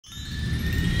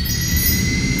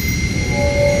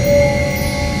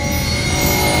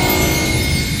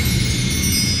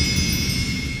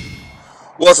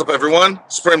What's up, everyone?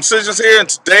 Supreme Sanctions here, and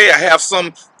today I have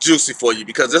some juicy for you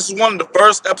because this is one of the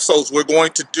first episodes we're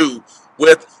going to do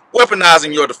with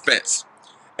weaponizing your defense.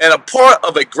 And a part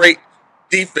of a great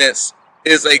defense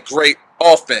is a great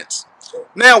offense.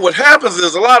 Now, what happens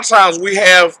is a lot of times we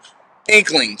have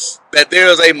inklings that there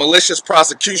is a malicious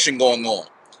prosecution going on.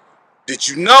 Did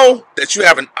you know that you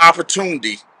have an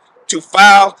opportunity to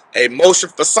file a motion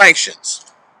for sanctions?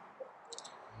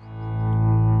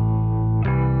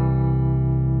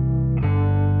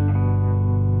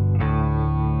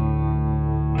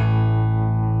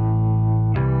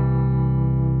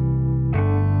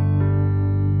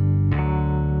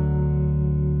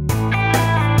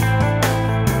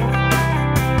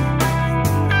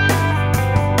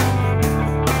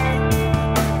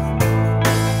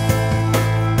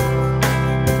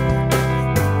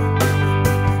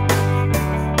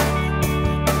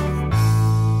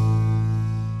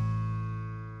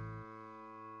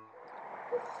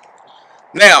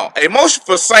 Now, a motion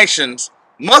for sanctions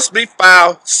must be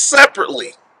filed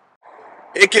separately.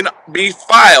 It can be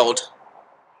filed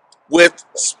with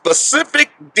specific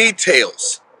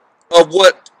details of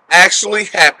what actually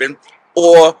happened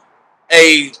or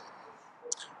a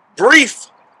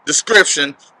brief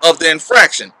description of the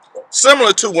infraction.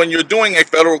 Similar to when you're doing a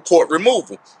federal court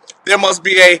removal, there must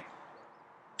be a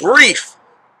brief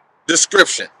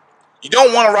description. You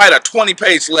don't want to write a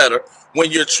 20-page letter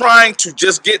when you're trying to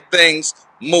just get things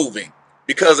moving.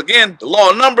 Because again, the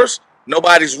law of numbers,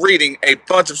 nobody's reading a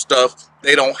bunch of stuff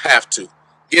they don't have to.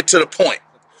 Get to the point.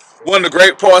 One of the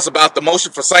great parts about the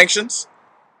motion for sanctions,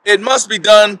 it must be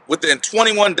done within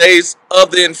 21 days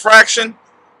of the infraction,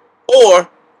 or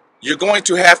you're going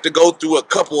to have to go through a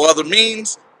couple other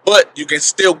means, but you can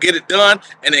still get it done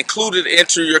and include it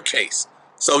into your case.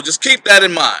 So just keep that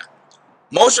in mind.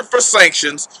 Motion for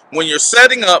sanctions when you're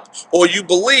setting up or you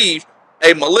believe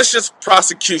a malicious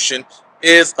prosecution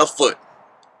is afoot.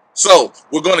 So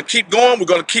we're going to keep going. We're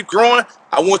going to keep growing.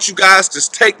 I want you guys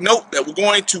to take note that we're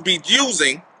going to be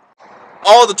using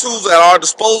all the tools at our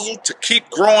disposal to keep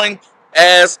growing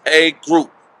as a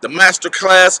group. The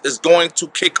masterclass is going to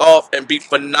kick off and be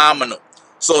phenomenal.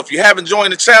 So if you haven't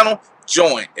joined the channel,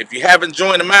 join. If you haven't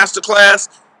joined the masterclass,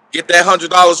 get that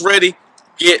 $100 ready.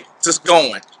 Get just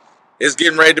going. It's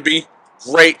getting ready to be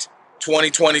great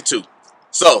 2022.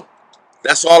 So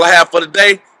that's all I have for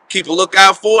today. Keep a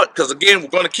lookout for it because, again, we're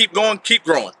going to keep going, keep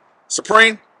growing.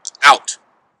 Supreme, out.